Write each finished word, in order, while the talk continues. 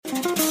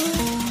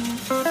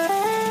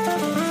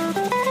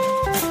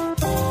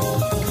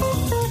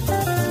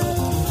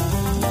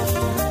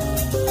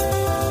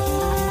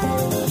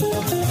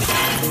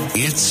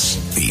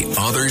It's The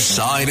Other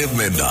Side of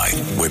Midnight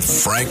with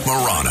Frank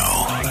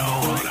Morano.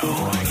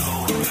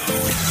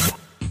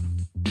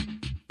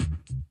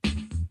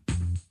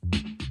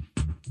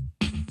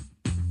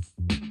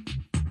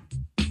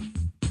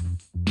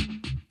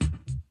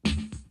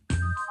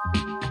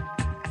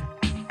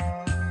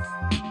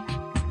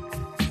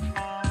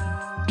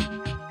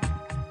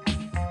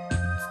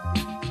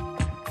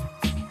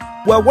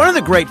 Well, one of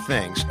the great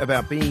things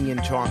about being in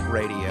talk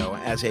radio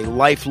as a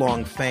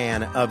lifelong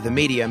fan of the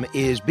medium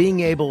is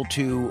being able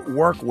to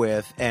work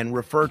with and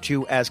refer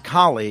to as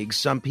colleagues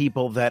some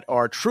people that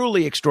are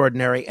truly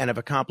extraordinary and have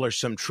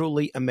accomplished some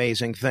truly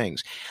amazing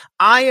things.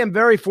 I am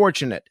very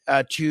fortunate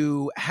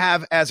to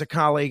have as a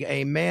colleague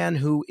a man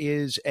who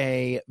is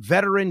a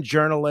veteran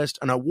journalist,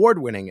 an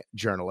award-winning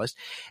journalist,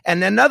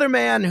 and another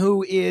man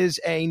who is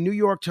a New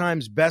York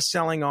Times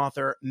best-selling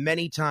author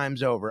many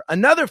times over.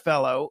 Another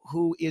fellow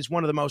who is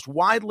one of the most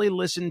widely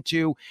listened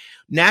to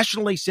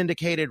nationally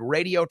syndicated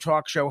radio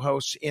talk show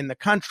hosts in the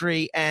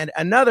country, and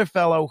another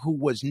fellow who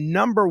was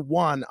number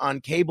one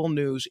on cable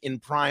news in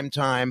prime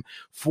time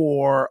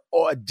for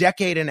a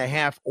decade and a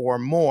half or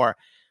more.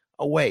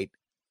 Oh, wait.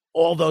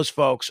 All those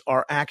folks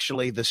are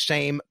actually the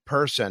same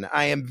person.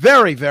 I am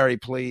very, very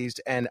pleased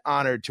and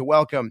honored to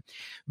welcome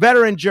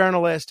veteran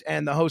journalist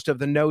and the host of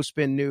the No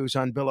Spin News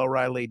on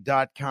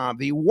BillO'Reilly.com,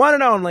 the one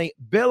and only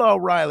Bill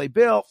O'Reilly.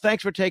 Bill,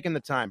 thanks for taking the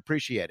time.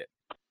 Appreciate it.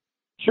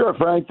 Sure,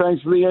 Frank.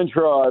 Thanks for the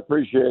intro. I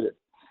appreciate it.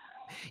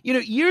 You know,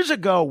 years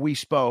ago we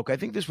spoke, I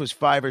think this was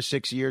 5 or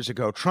 6 years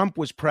ago, Trump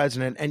was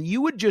president, and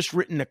you had just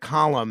written a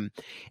column,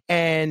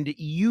 and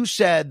you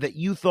said that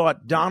you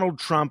thought Donald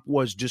Trump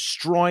was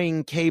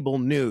destroying cable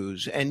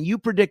news, and you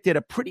predicted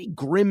a pretty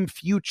grim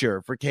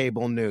future for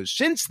cable news.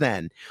 Since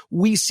then,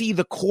 we see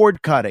the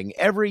cord cutting.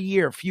 Every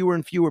year, fewer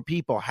and fewer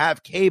people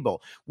have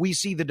cable. We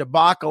see the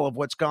debacle of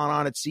what's gone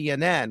on at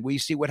CNN. We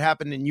see what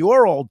happened in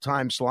your old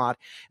time slot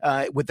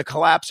with the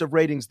collapse of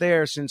ratings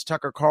there since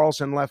Tucker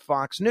Carlson left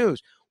Fox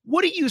News.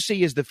 What do you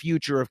see as the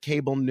future of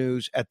cable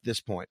news at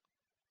this point?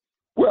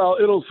 Well,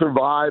 it'll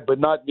survive, but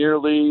not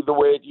nearly the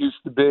way it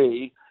used to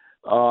be.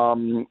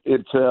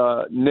 It's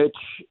a niche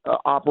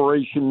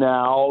operation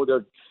now.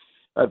 They're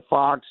at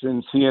Fox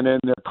and CNN.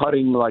 They're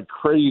cutting like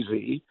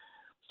crazy.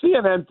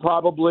 CNN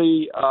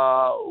probably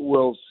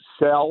will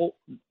sell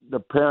the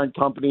parent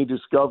company,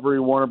 Discovery.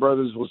 Warner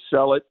Brothers will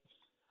sell it.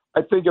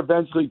 I think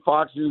eventually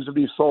Fox News will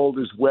be sold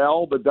as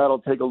well, but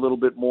that'll take a little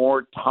bit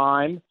more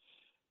time,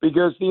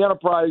 because the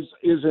enterprise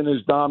isn't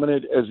as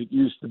dominant as it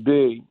used to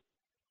be.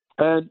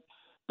 And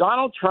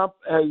Donald Trump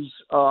is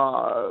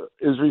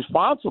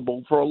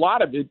responsible for a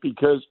lot of it,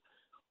 because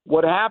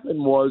what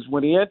happened was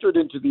when he entered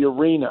into the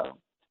arena,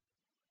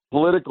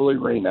 political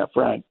arena,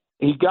 Frank,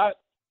 he got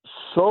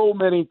so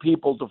many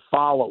people to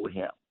follow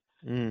him.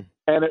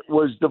 And it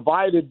was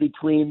divided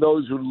between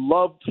those who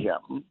loved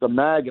him, the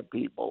MAGA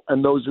people,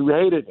 and those who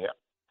hated him.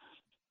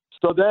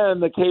 So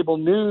then the cable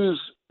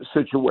news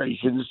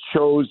situations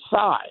chose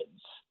sides.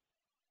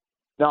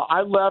 Now,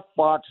 I left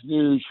Fox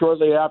News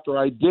shortly after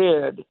I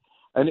did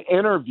an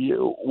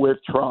interview with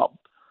Trump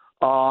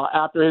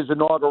after his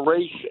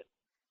inauguration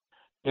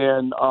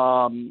in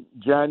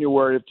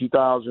January of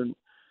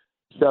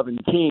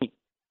 2017.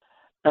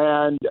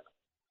 And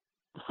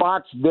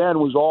Fox then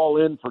was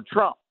all in for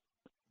Trump.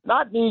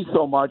 Not me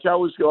so much. I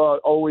was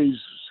always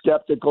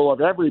skeptical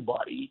of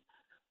everybody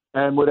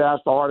and would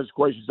ask the hardest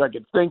questions I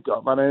could think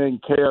of. And I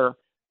didn't care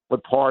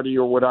what party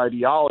or what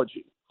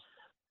ideology.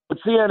 But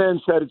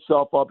CNN set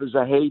itself up as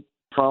a hate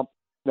Trump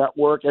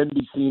network.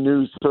 NBC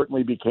News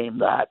certainly became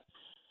that.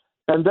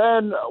 And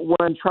then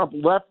when Trump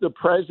left the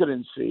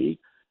presidency,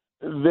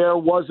 there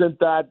wasn't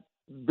that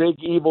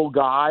big evil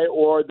guy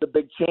or the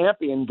big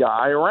champion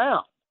guy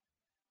around.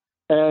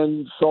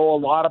 And so a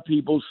lot of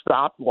people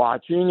stopped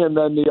watching, and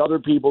then the other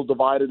people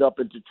divided up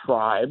into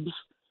tribes.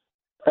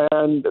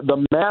 And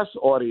the mass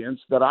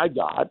audience that I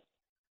got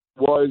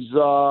was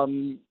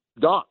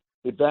gone.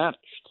 It vanished.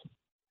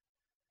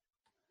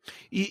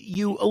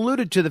 You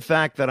alluded to the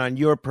fact that on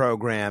your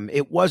program,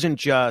 it wasn't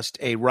just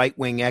a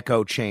right-wing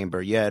echo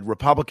chamber. You had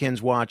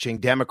Republicans watching,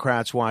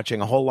 Democrats watching,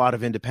 a whole lot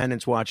of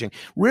independents watching.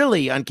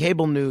 Really, on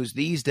cable news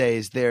these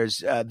days,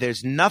 there's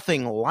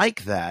nothing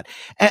like that.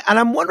 And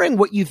I'm wondering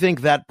what you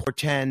think that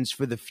portends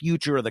for the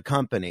future of the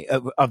company,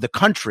 of the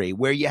country,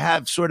 where you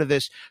have sort of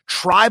this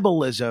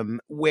tribalism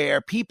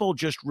where people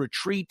just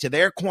retreat to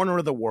their corner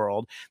of the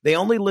world. They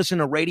only listen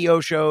to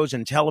radio shows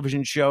and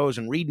television shows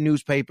and read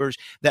newspapers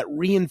that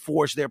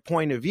reinforce their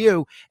point of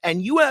view.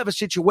 And you have a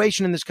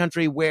situation in this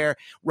country where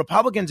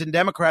Republicans and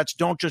Democrats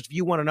don't just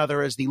view one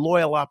another as the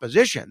loyal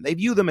opposition. They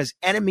view them as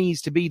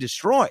enemies to be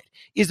destroyed.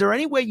 Is there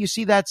any way you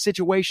see that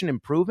situation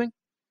improving?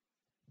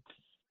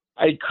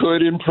 It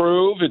could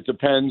improve. It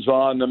depends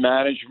on the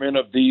management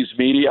of these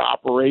media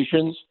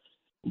operations.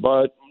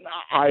 But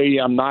I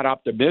am not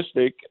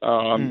optimistic,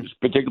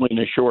 particularly in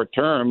the short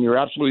term. You're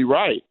absolutely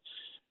right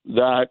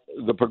that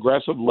the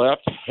progressive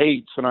left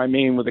hates, and I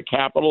mean with a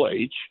capital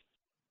H,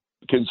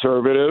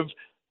 conservative,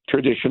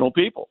 traditional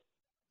people,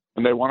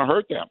 and they want to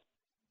hurt them.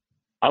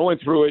 I went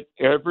through it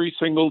every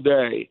single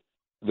day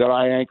that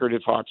I anchored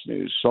at Fox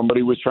News.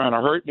 Somebody was trying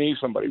to hurt me.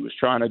 Somebody was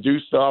trying to do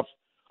stuff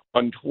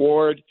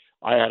untoward.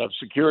 I had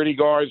security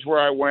guards where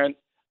I went.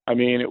 I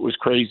mean, it was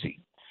crazy.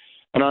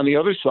 And on the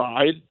other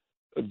side,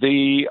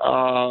 the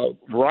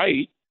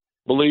right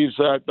believes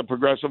that the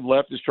progressive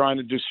left is trying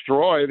to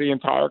destroy the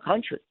entire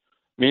country.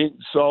 I mean,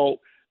 so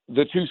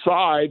the two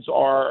sides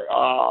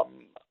are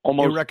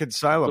almost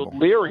irreconcilable,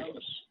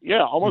 delirious.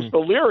 Yeah, almost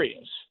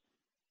delirious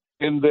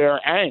in their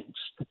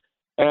angst.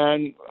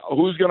 And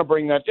who's going to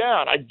bring that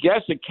down? I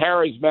guess a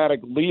charismatic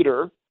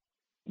leader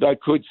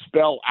that could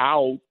spell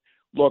out,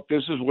 look,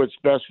 this is what's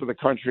best for the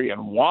country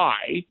and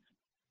why,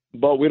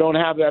 but we don't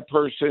have that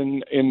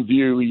person in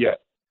view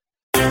yet.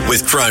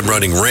 With crime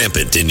running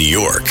rampant in New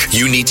York,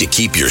 you need to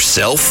keep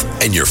yourself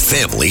and your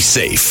family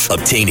safe.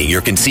 Obtaining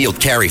your concealed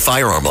carry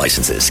firearm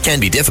licenses can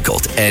be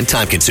difficult and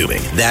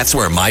time-consuming. That's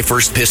where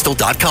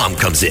MyFirstPistol.com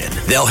comes in.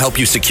 They'll help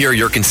you secure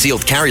your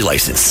concealed carry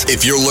license.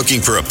 If you're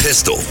looking for a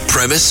pistol,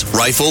 premise,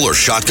 rifle, or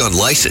shotgun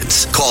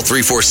license, call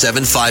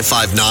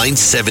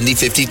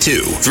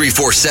 347-559-7052.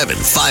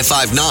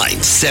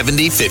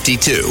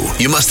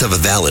 347-559-7052. You must have a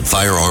valid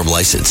firearm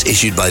license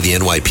issued by the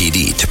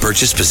NYPD to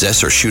purchase,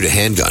 possess, or shoot a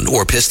handgun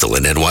or pistol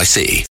in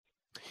NYC.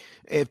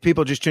 If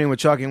people just tuning, we're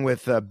talking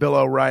with Bill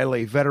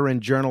O'Reilly, veteran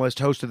journalist,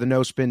 host of the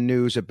No Spin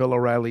News at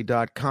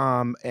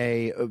BillO'Reilly.com,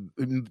 a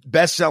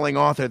best-selling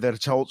author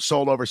that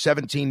sold over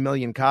 17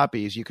 million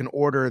copies. You can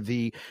order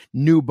the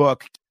new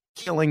book,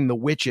 Killing the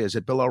Witches,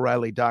 at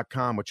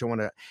BillO'Reilly.com, which I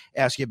want to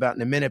ask you about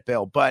in a minute,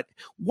 Bill. But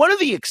one of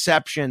the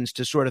exceptions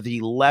to sort of the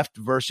left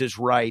versus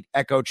right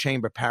echo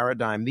chamber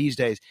paradigm these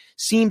days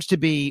seems to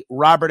be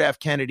Robert F.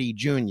 Kennedy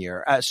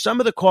Jr.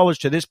 Some of the callers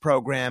to this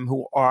program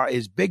who are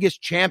his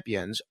biggest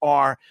champions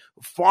are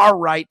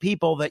far-right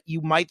people that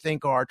you might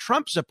think are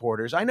Trump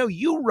supporters. I know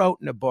you wrote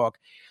in a book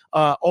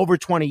over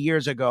 20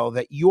 years ago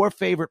that your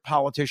favorite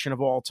politician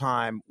of all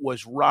time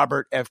was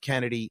Robert F.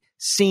 Kennedy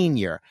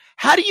Sr.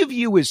 How do you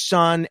view his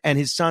son and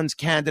his son's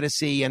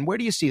candidacy, and where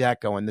do you see that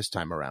going this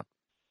time around?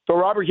 So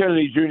Robert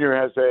Kennedy Jr.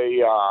 has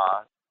a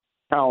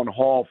town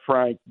hall,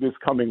 Frank, this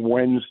coming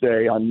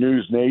Wednesday on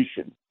News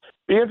Nation.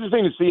 Be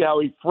interesting to see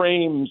how he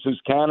frames his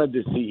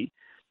candidacy,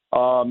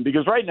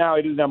 because right now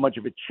he doesn't have much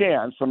of a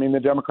chance. I mean, the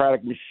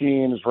Democratic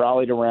machine is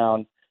rallied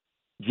around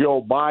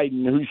Joe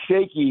Biden, who's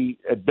shaky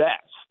at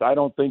best. I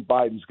don't think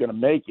Biden's going to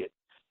make it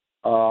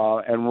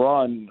and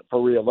run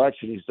for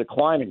re-election. He's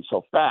declining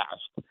so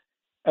fast.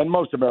 And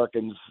most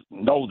Americans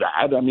know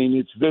that. I mean,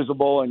 it's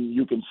visible and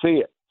you can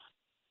see it.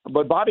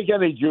 But Bobby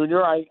Kennedy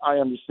Jr., I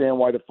understand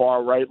why the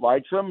far right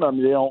likes him. I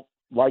mean, they don't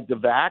like the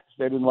vax.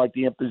 They didn't like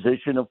the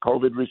imposition of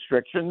COVID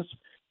restrictions.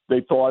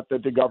 They thought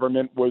that the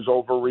government was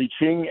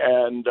overreaching,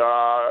 and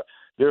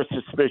they're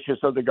suspicious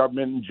of the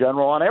government in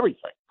general on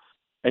everything.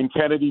 And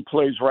Kennedy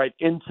plays right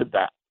into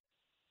that.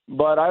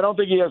 But I don't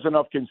think he has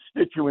enough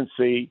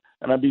constituency,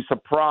 and I'd be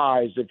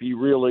surprised if he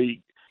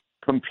really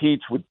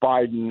competes with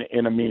Biden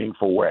in a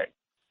meaningful way.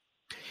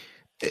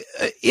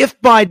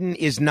 If Biden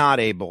is not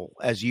able,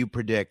 as you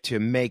predict, to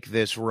make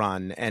this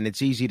run, and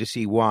it's easy to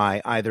see why,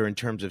 either in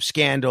terms of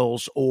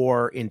scandals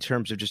or in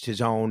terms of just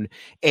his own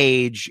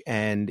age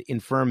and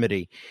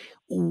infirmity,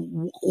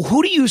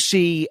 who do you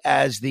see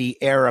as the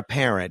heir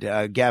apparent?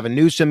 Gavin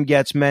Newsom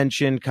gets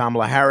mentioned.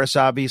 Kamala Harris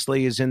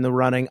obviously is in the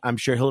running. I'm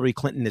sure Hillary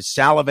Clinton is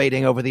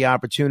salivating over the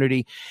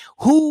opportunity.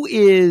 Who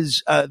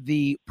is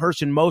the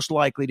person most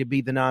likely to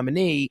be the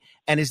nominee?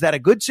 And is that a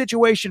good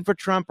situation for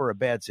Trump or a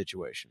bad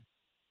situation?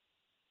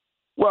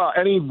 Well,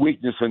 any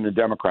weakness in the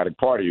Democratic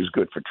Party is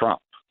good for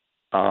Trump.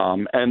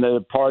 And the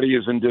party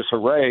is in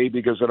disarray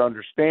because it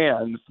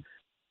understands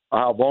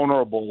how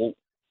vulnerable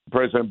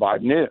President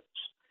Biden is.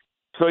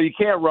 So you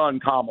can't run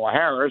Kamala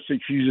Harris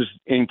if she's just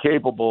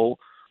incapable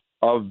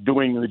of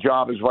doing the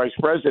job as vice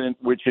president,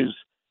 which is,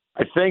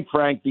 I think,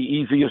 Frank, the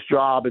easiest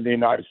job in the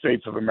United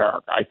States of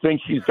America. I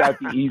think she's got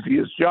the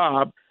easiest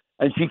job,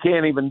 and she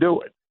can't even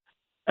do it.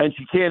 And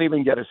she can't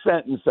even get a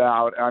sentence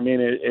out. I mean,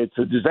 it's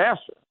a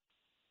disaster.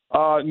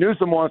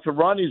 Newsom wants to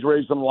run. He's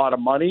raised them a lot of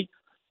money,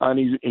 and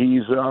he's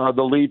the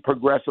lead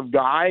progressive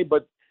guy,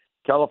 but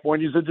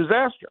California's a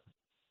disaster.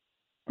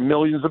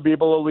 Millions of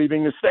people are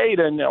leaving the state,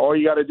 and all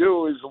you got to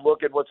do is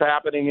look at what's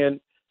happening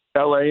in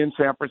L.A. and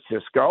San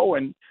Francisco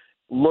and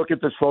look at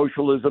the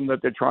socialism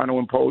that they're trying to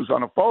impose on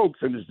the folks.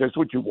 And is this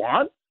what you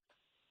want?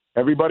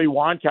 Everybody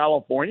want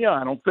California?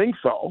 I don't think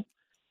so.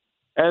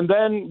 And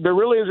then there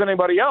really isn't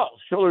anybody else.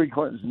 Hillary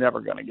Clinton's never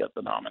going to get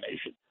the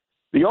nomination.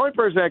 The only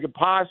person that could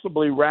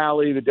possibly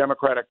rally the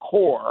Democratic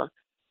core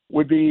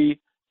would be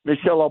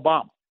Michelle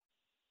Obama.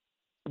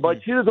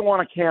 But she doesn't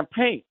want to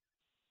campaign.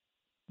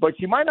 But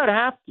she might not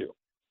have to.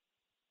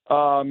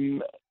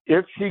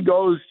 If she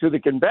goes to the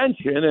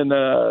convention and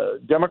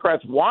the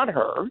Democrats want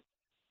her,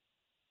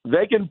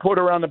 they can put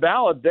her on the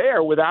ballot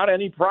there without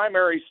any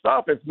primary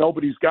stuff if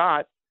nobody's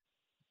got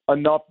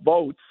enough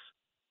votes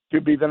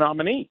to be the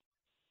nominee.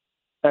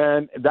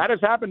 And that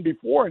has happened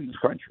before in this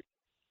country.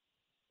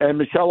 And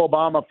Michelle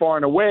Obama, far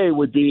and away,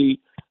 would be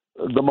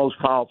the most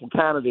powerful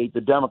candidate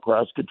the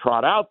Democrats could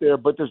trot out there,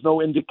 but there's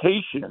no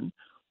indication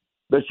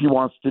that she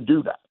wants to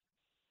do that.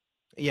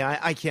 Yeah,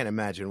 I can't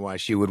imagine why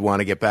she would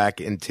want to get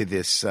back into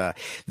this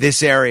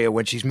area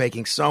when she's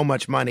making so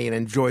much money and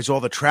enjoys all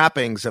the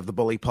trappings of the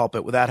bully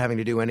pulpit without having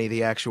to do any of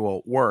the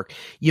actual work.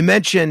 You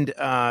mentioned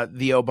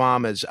the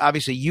Obamas.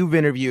 Obviously, you've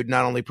interviewed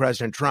not only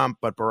President Trump,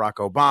 but Barack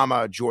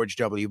Obama, George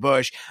W.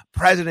 Bush,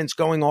 presidents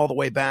going all the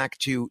way back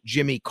to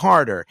Jimmy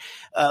Carter.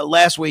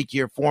 Last week,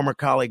 your former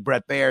colleague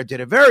Brett Baer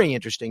did a very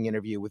interesting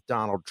interview with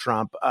Donald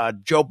Trump.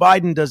 Joe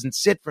Biden doesn't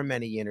sit for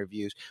many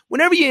interviews.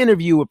 Whenever you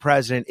interview a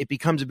president, it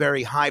becomes a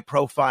very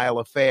high-profile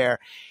affair.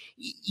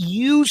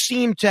 You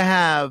seem to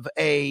have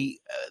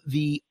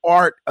the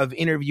art of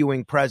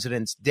interviewing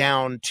presidents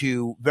down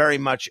to very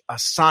much a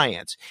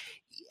science.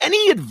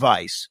 Any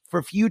advice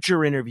for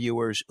future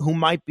interviewers who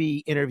might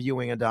be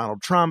interviewing a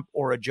Donald Trump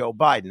or a Joe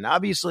Biden?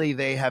 Obviously,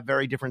 they have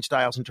very different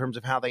styles in terms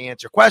of how they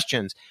answer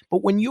questions.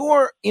 But when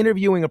you're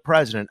interviewing a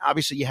president,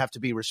 obviously you have to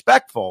be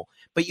respectful,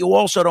 but you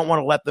also don't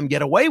want to let them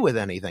get away with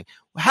anything.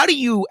 How do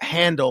you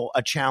handle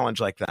a challenge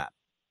like that?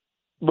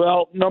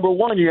 Well, number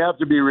one, you have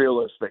to be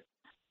realistic.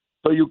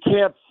 So you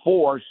can't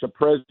force a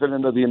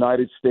president of the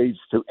United States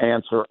to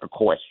answer a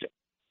question.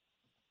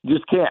 You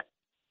just can't.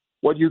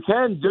 What you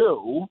can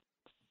do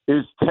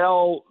is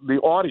tell the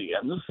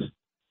audience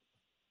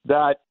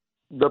that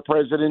the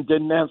president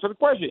didn't answer the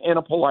question in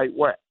a polite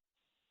way.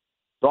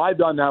 So I've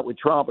done that with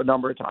Trump a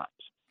number of times.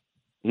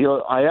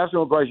 I asked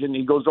him a question,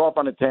 he goes off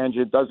on a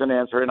tangent, doesn't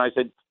answer it, and I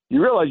said,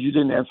 you realize you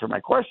didn't answer my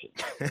question.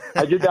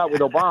 I did that with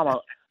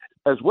Obama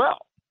as well.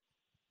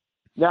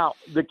 Now,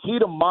 the key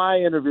to my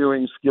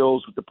interviewing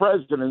skills with the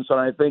presidents, and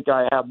I think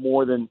I have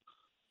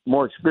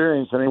more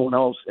experience than anyone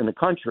else in the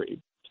country,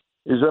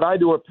 is that I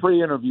do a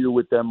pre-interview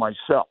with them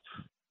myself,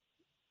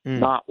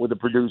 not with a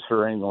producer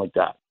or anything like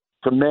that.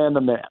 It's a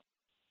man-to-man.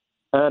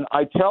 And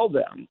I tell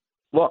them,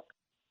 look,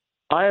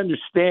 I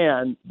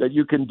understand that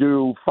you can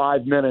do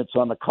 5 minutes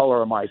on the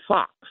color of my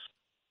socks.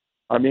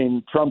 I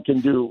mean, Trump can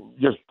do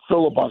just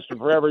filibuster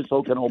forever,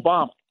 so can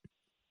Obama.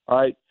 All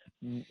right?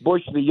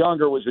 Bush the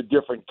younger was a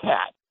different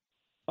cat.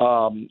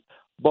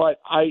 But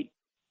I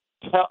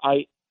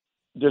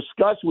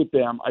discuss with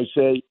them, I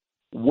say,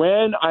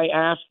 when I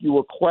ask you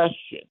a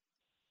question,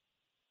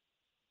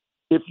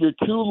 if you're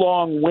too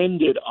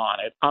long-winded on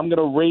it, I'm going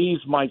to raise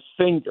my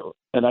finger.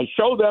 And I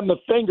show them the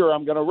finger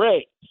I'm going to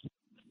raise.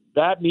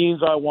 That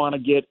means I want to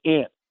get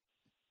in.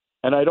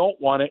 And I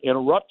don't want to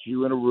interrupt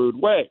you in a rude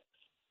way.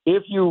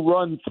 If you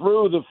run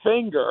through the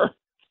finger,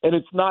 and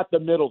it's not the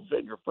middle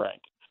finger,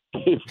 Frank,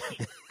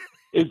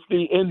 it's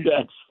the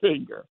index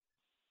finger.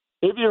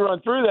 If you run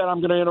through that,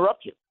 I'm going to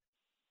interrupt you.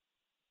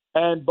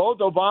 And both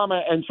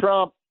Obama and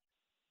Trump,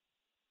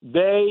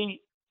 they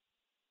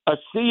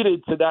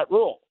acceded to that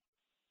rule.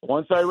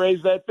 Once I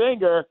raised that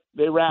finger,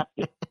 they wrapped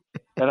it.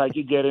 And I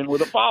could get in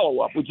with a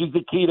follow-up, which is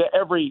the key to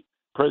every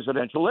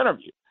presidential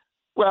interview.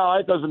 Well,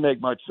 it doesn't make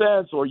much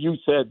sense, or you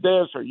said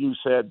this, or you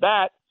said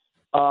that,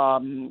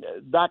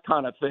 that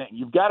kind of thing.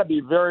 You've got to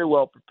be very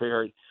well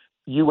prepared.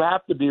 You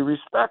have to be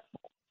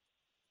respectful.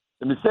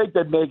 The mistake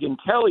that Megyn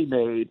Kelly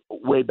made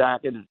way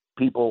back, and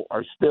people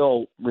are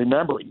still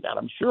remembering that,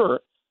 I'm sure,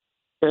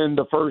 in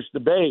the first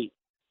debate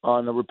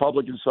on the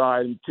Republican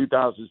side in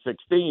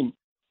 2016,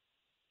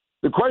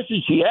 the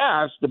question she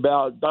asked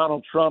about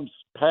Donald Trump's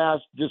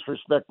past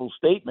disrespectful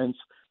statements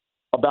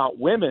about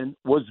women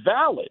was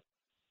valid.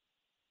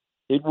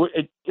 It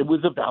was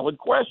a valid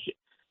question,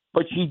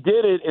 but she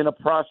did it in a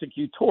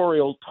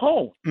prosecutorial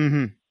tone.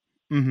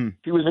 Mm-hmm. Mm-hmm.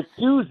 She was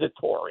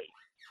accusatory.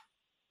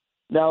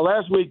 Now,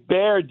 last week,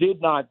 Baer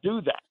did not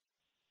do that.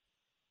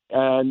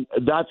 And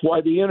that's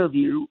why the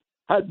interview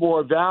had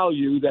more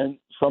value than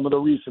some of the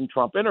recent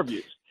Trump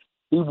interviews.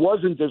 He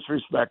wasn't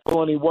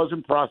disrespectful and he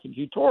wasn't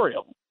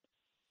prosecutorial.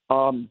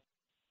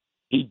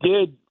 He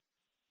did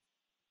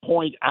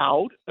point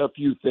out a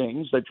few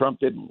things that Trump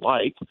didn't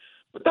like,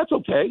 but that's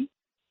okay.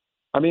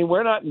 I mean,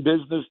 we're not in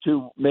business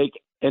to make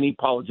any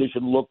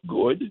politician look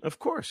good. Of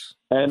course.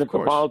 And if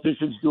the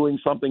politician's doing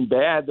something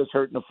bad that's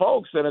hurting the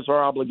folks, then it's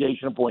our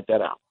obligation to point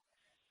that out.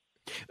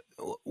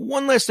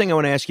 One last thing I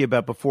want to ask you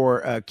about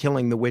before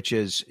killing the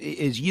witches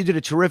is you did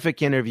a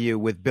terrific interview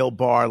with Bill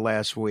Barr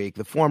last week,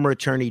 the former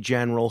attorney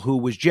general who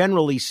was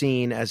generally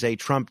seen as a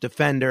Trump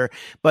defender,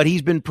 but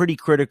he's been pretty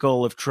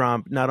critical of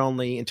Trump, not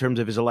only in terms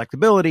of his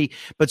electability,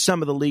 but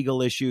some of the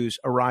legal issues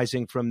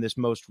arising from this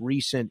most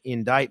recent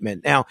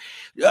indictment. Now,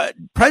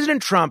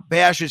 President Trump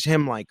bashes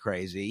him like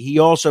crazy. He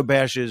also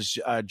bashes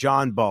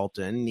John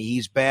Bolton.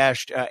 He's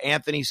bashed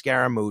Anthony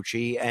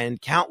Scaramucci and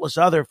countless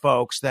other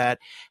folks that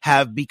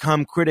have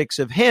become critics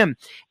of him.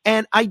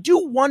 And I do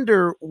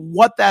wonder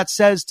what that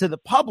says to the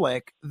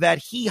public that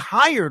he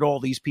hired all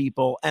these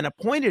people and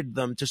appointed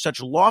them to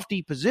such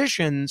lofty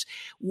positions.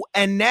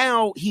 And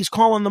now he's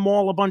calling them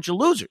all a bunch of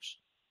losers.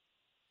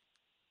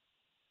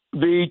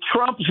 The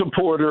Trump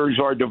supporters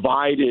are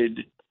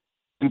divided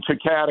into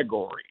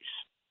categories.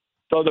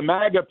 So the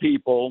MAGA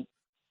people,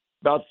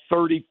 about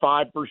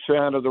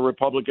 35% of the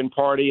Republican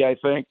Party, I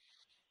think,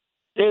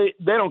 they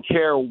don't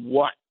care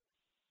what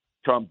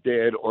Trump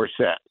did or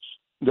says.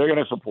 They're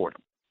going to support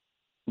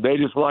him. They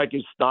just like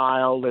his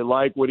style. They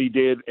like what he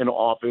did in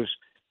office.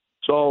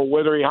 So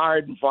whether he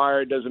hired and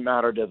fired doesn't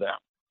matter to them.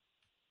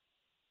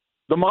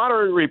 The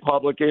moderate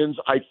Republicans,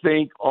 I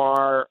think,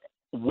 are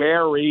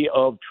wary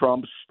of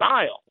Trump's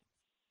style.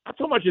 Not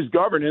so much his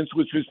governance,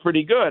 which was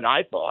pretty good,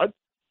 I thought.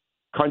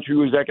 Country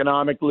was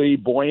economically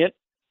buoyant,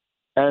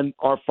 and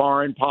our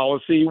foreign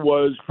policy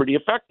was pretty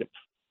effective.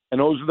 And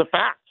those are the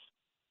facts.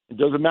 It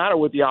doesn't matter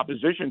what the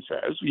opposition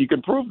says. You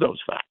can prove those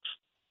facts.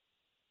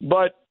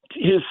 But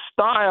his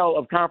style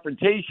of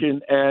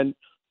confrontation and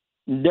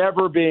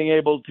never being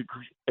able to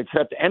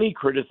accept any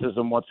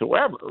criticism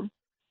whatsoever,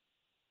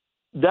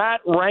 that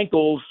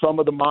rankles some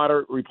of the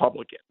moderate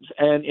Republicans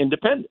and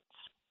independents,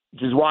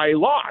 which is why he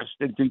lost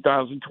in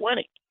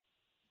 2020.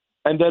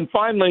 And then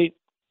finally,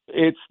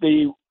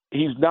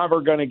 he's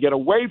never going to get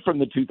away from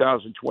the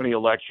 2020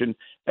 election,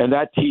 and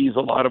that tees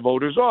a lot of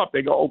voters off.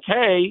 They go,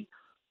 okay,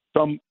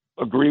 some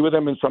agree with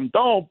him and some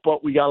don't,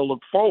 but we got to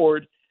look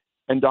forward,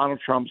 and Donald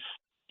Trump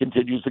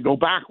continues to go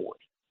backward.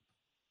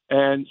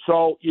 And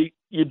so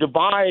you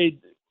divide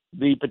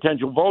the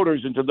potential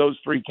voters into those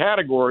three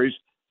categories.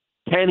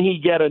 Can he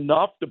get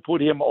enough to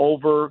put him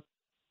over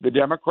the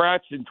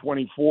Democrats in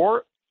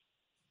 24?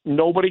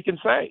 Nobody can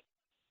say.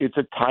 It's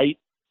a tight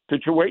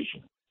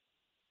situation.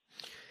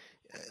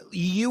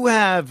 You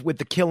have, with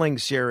the Killing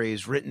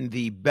series, written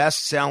the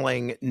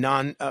best-selling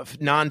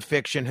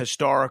nonfiction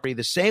historically,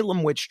 The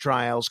Salem Witch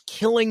Trials,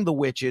 Killing the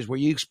Witches, where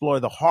you explore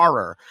the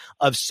horror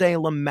of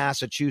Salem,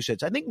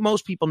 Massachusetts. I think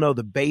most people know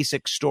the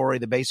basic story,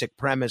 the basic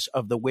premise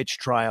of the witch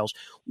trials.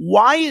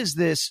 Why is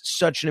this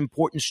such an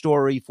important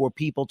story for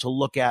people to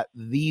look at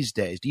these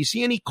days? Do you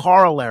see any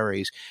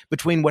corollaries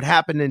between what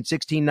happened in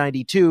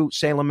 1692,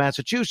 Salem,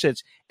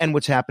 Massachusetts, and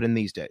what's happening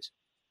these days?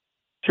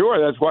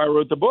 Sure, that's why I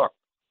wrote the book.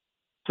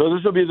 So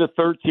this will be the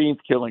 13th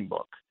Killing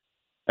book.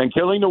 And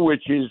Killing the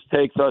Witches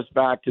takes us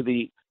back to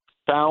the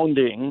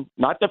founding,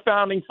 not the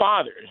founding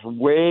fathers,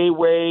 way,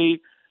 way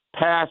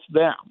past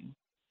them,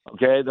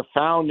 okay, the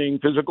founding,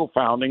 physical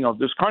founding of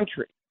this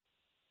country.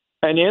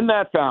 And in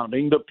that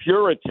founding, the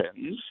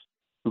Puritans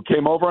who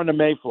came over on the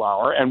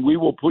Mayflower, and we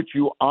will put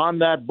you on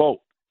that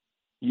boat.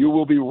 You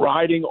will be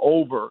riding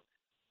over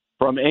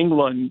from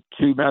England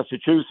to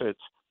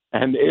Massachusetts,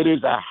 and it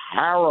is a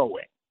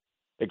harrowing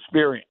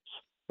experience.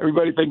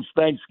 Everybody thinks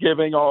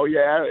Thanksgiving, oh,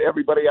 yeah,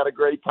 everybody had a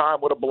great time.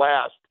 What a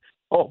blast.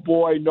 Oh,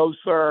 boy, no,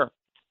 sir.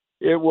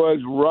 It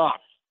was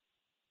rough.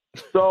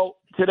 So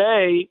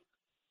today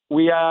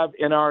we have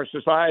in our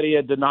society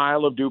a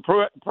denial of due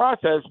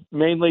process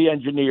mainly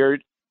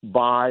engineered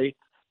by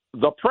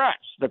the press,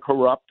 the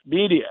corrupt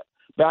media.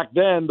 Back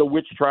then, the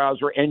witch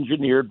trials were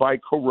engineered by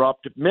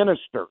corrupt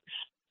ministers.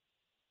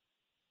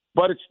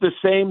 But it's the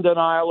same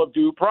denial of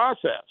due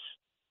process.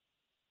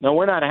 Now,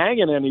 we're not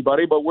hanging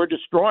anybody, but we're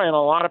destroying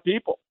a lot of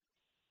people.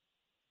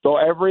 So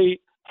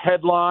every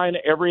headline,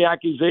 every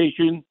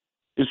accusation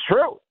is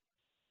true.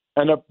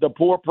 And the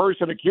poor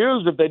person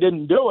accused, if they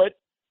didn't do it,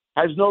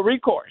 has no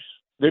recourse.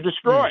 They're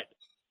destroyed.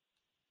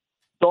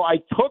 So I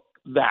took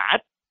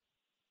that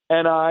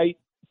and I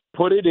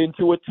put it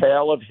into a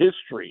tale of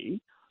history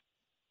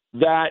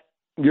that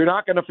you're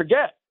not going to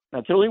forget.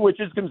 Now, Killing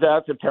Witches comes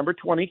out September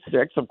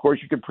 26th. Of course,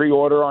 you can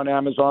pre-order on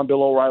Amazon,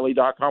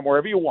 BillO'Reilly.com,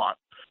 wherever you want.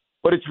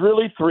 But it's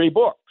really 3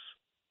 books.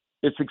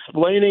 It's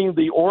explaining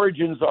the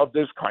origins of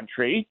this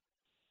country,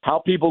 how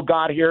people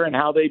got here and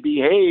how they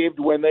behaved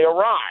when they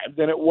arrived.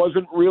 And it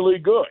wasn't really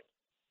good.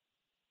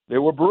 They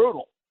were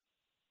brutal.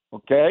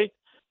 Okay?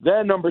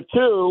 Then number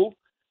 2,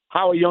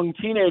 how a young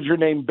teenager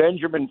named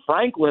Benjamin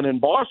Franklin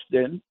in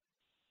Boston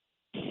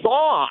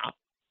saw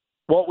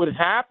what was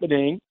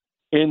happening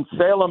in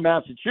Salem,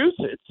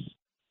 Massachusetts,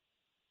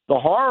 the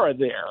horror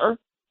there,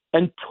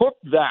 and took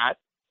that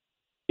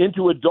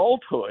into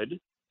adulthood,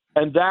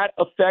 and that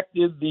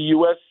affected the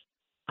U.S.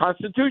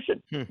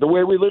 Constitution, the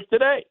way we live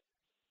today.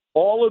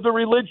 All of the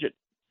religion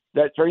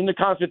that's in the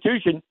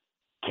Constitution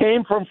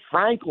came from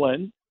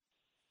Franklin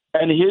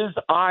and his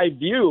eye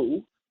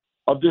view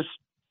of this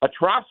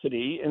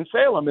atrocity in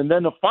Salem. And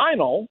then the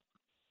final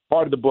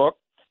part of the book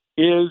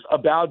is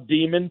about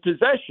demon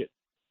possession,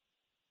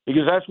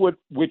 because that's what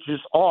witches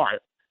are.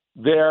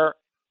 They're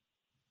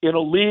in a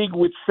league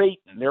with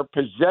Satan. They're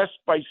possessed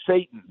by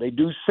Satan. They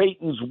do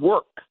Satan's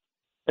work.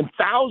 And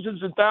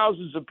thousands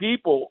of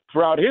people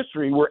throughout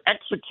history were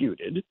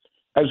executed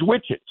as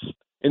witches.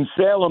 In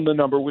Salem, the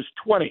number was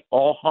 20,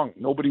 all hung.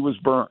 Nobody was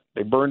burned.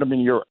 They burned them in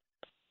Europe.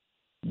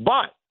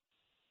 But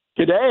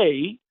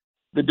today,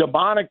 the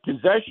demonic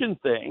possession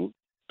thing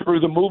through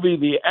the movie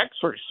The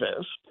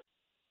Exorcist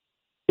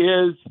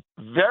is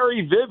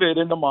very vivid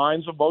in the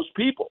minds of most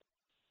people.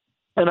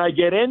 And I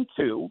get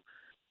into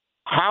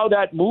how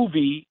that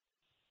movie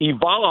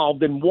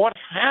evolved and what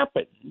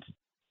happened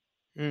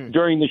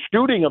during the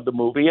shooting of the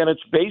movie, and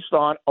it's based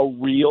on a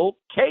real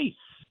case.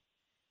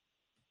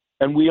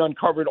 And we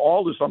uncovered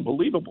all this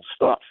unbelievable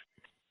stuff.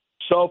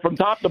 So from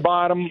top to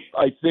bottom,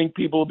 I think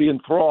people will be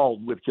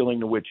enthralled with Killing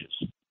the Witches.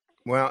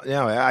 Well,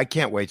 no, I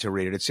can't wait to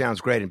read it. It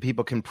sounds great. And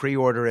people can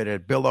pre-order it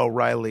at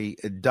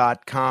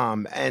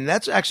BillO'Reilly.com. And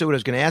that's actually what I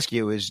was going to ask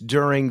you is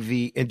during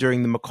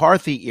the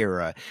McCarthy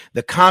era,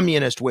 the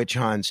communist witch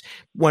hunts,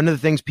 one of the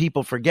things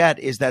people forget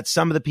is that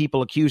some of the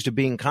people accused of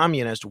being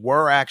communist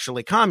were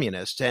actually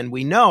communists. And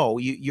we know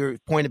your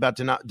point about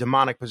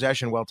demonic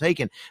possession, well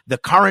taken. The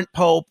current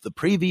pope, the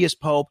previous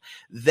pope,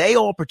 they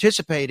all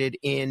participated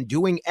in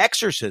doing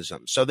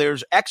exorcisms. So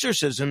there's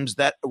exorcisms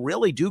that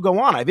really do go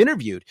on. I've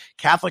interviewed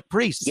Catholic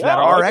priests that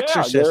are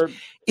exorcists.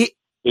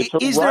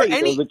 Is there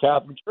any the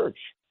Catholic Church?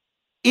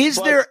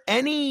 There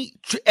any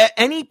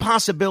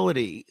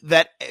possibility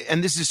that,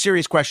 and this is a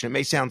serious question, it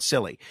may sound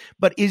silly,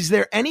 but is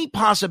there any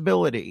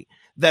possibility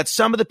that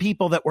some of the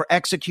people that were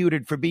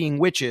executed for being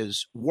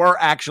witches were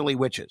actually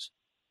witches?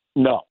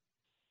 No.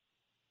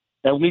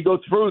 And we go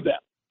through them.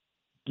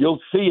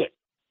 You'll see it.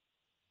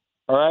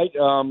 All right.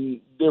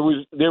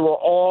 They were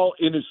all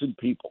innocent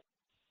people.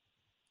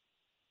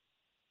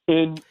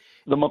 In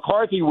the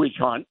McCarthy witch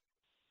hunt,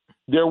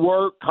 there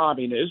were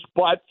communists,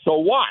 but so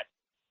what?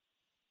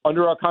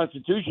 Under our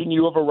Constitution,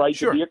 you have a right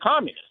to be a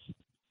communist.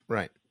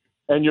 Right.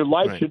 And your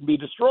life should be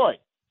destroyed.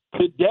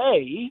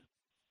 Today,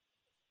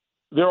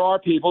 there are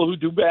people who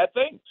do bad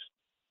things.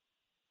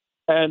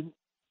 And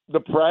the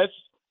press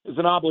is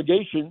an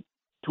obligation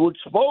to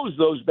expose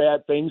those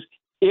bad things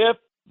if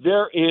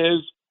there is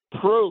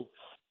proof.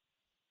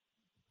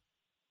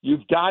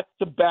 You've got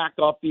to back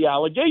up the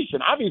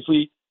allegation.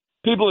 Obviously,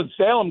 people in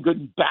Salem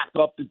couldn't back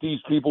up that these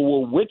people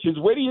were witches.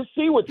 Where do you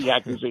see what the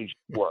accusations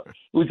were? It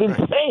was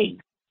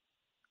insane.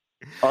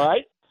 All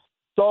right?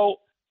 So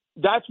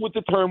that's what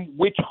the term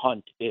witch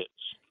hunt is,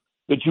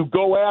 that you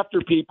go after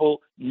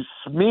people, you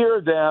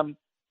smear them,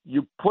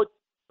 you put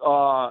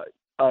a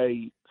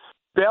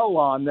spell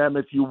on them,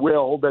 if you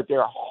will, that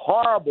they're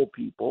horrible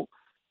people,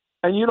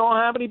 and you don't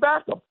have any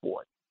backup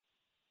for it.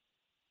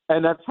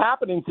 And that's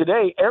happening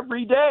today,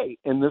 every day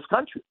in this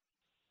country,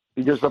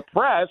 because the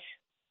press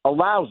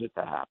allows it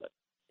to happen.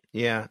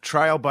 Yeah,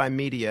 trial by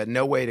media,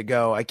 no way to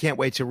go. I can't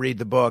wait to read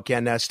the book.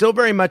 And still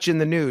very much in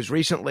the news.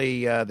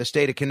 Recently, the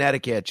state of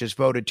Connecticut just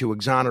voted to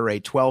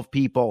exonerate 12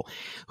 people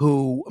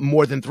who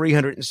more than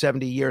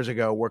 370 years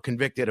ago were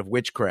convicted of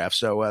witchcraft.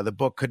 So the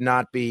book could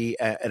not be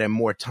at a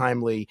more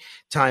timely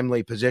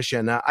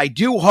position. I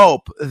do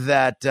hope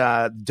that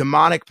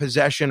demonic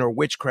possession or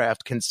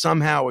witchcraft can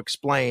somehow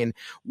explain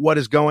what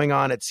is going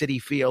on at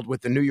Citi Field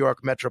with the New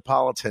York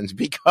Metropolitans,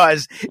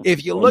 because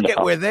if you look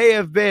at where they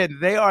have been,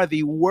 they are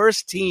the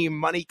worst team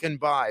money can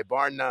buy,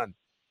 bar none.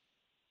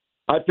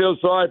 I feel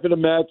sorry for the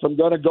Mets. I'm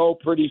going to go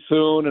pretty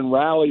soon and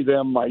rally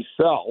them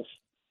myself.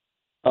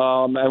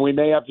 And we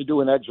may have to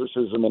do an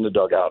exorcism in the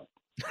dugout.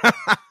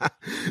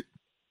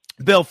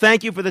 Bill,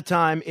 thank you for the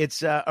time.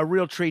 It's a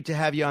real treat to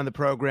have you on the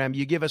program.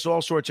 You give us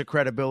all sorts of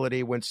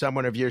credibility when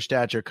someone of your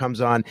stature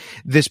comes on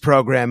this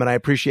program, and I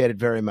appreciate it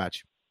very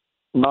much.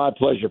 My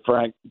pleasure,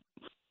 Frank.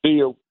 See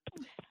you.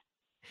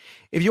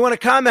 If you want to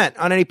comment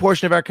on any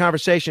portion of our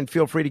conversation,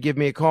 feel free to give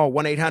me a call,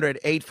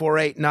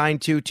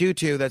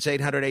 1-800-848-9222. That's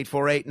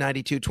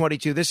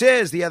 800-848-9222. This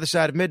is The Other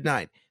Side of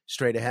Midnight.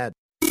 Straight ahead.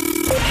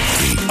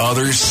 The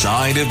Other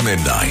Side of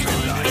Midnight.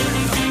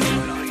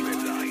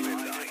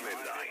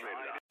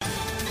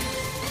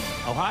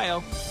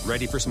 Ohio,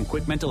 ready for some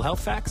quick mental health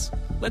facts?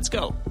 Let's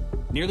go.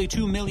 Nearly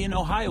 2 million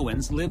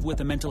Ohioans live with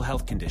a mental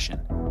health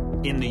condition.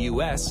 In the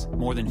U.S.,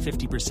 more than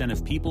 50%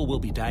 of people will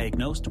be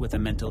diagnosed with a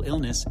mental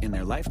illness in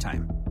their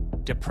lifetime.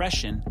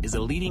 Depression is a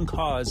leading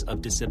cause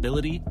of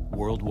disability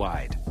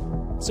worldwide.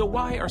 So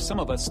why are some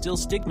of us still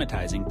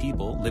stigmatizing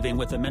people living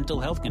with a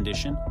mental health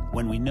condition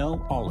when we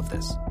know all of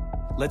this?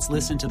 Let's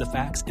listen to the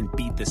facts and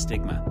beat the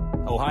stigma.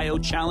 Ohio,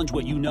 challenge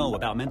what you know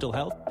about mental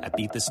health at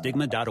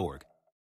beatthestigma.org.